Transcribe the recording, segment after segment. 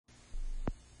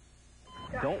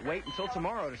Don't wait until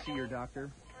tomorrow to see your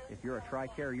doctor. If you're a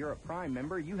TRICARE Europe Prime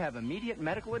member, you have immediate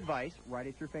medical advice right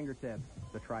at your fingertips.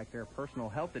 The TRICARE Personal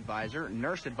Health Advisor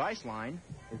Nurse Advice Line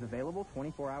is available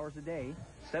 24 hours a day,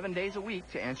 7 days a week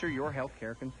to answer your health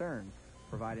care concerns,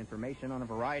 provide information on a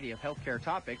variety of healthcare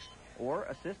topics, or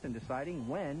assist in deciding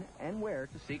when and where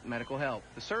to seek medical help.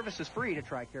 The service is free to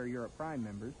TRICARE Europe Prime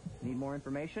members. Need more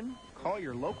information? Call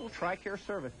your local TRICARE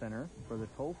Service Center for the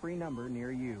toll-free number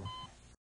near you.